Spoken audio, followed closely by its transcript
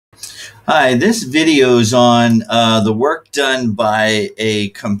Hi, this video is on the work done by a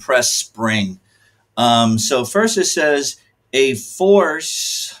compressed spring. So first it says a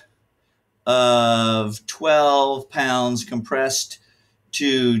force of 12 pounds compressed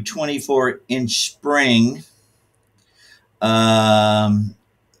to 24-inch spring. Um,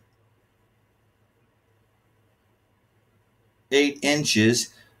 8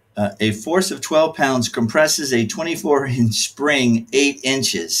 inches. A force of 12 pounds compresses a 24-inch spring 8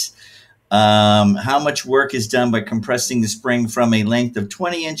 inches. How much work is done by compressing the spring from a length of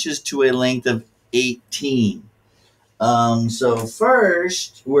 20 inches to a length of 18? So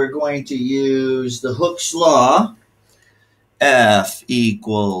first, we're going to use the Hooke's law. F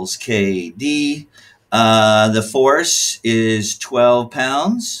equals KD. The force is 12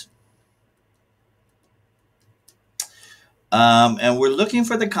 pounds. And we're looking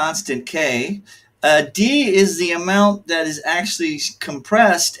for the constant K. D is the amount that is actually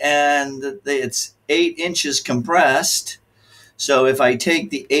compressed, and it's 8 inches compressed. So if I take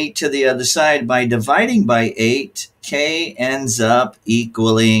the 8 to the other side by dividing by 8, K ends up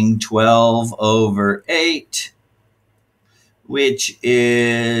equaling 12 over 8, which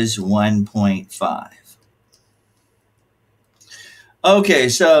is 1.5. Okay,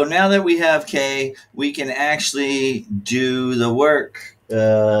 so now that we have K, we can actually do the work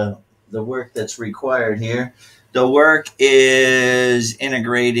that's required here. The work is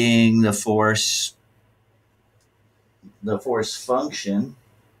integrating the force function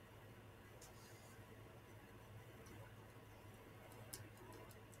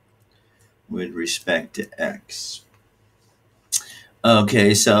with respect to x.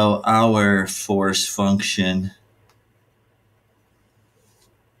 Okay, so our force function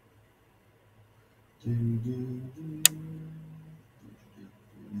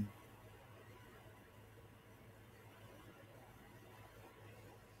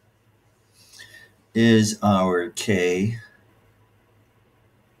is our K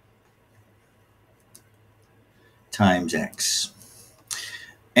times x.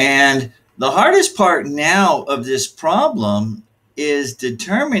 And the hardest part now of this problem is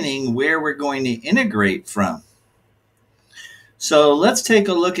determining where we're going to integrate from. So let's take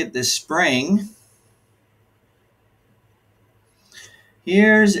a look at this spring.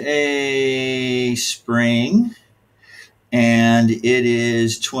 Here's a spring, and it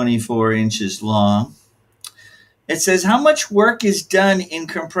is 24 inches long. It says how much work is done in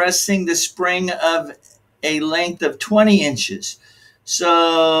compressing the spring of a length of 20 inches.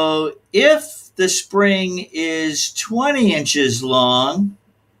 So if the spring is 20 inches long,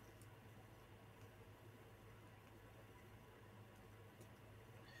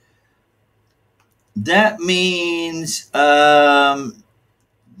 that means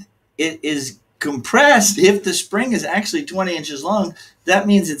it is compressed. If the spring is actually 20 inches long, that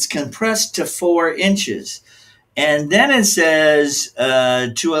means it's compressed to 4 inches. And then it says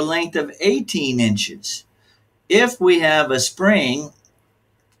to a length of 18 inches. If we have a spring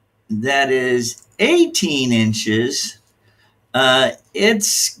that is 18 inches,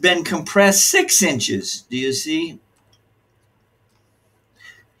 it's been compressed 6 inches. Do you see?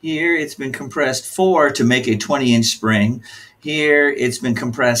 Here it's been compressed 4 to make a 20-inch spring. Here it's been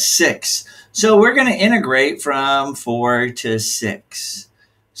compressed 6. So we're going to integrate from 4 to 6.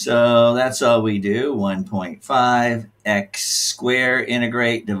 So that's all we do. 1.5 x squared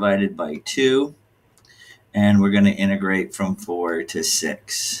integrate divided by 2. And we're going to integrate from 4 to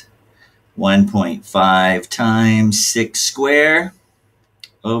 6. 1.5 times 6 squared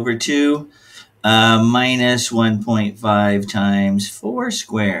over 2 minus 1.5 times 4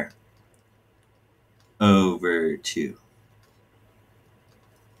 squared over 2.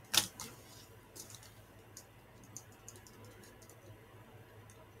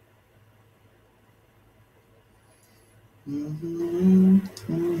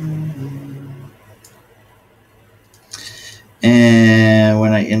 And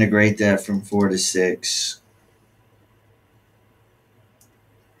when I integrate that from 4 to 6,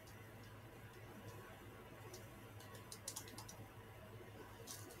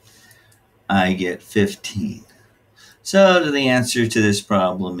 I get 15. So the answer to this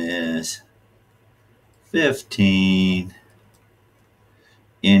problem is 15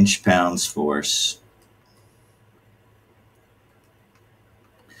 inch-pounds force.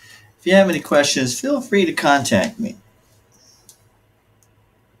 If you have any questions, feel free to contact me.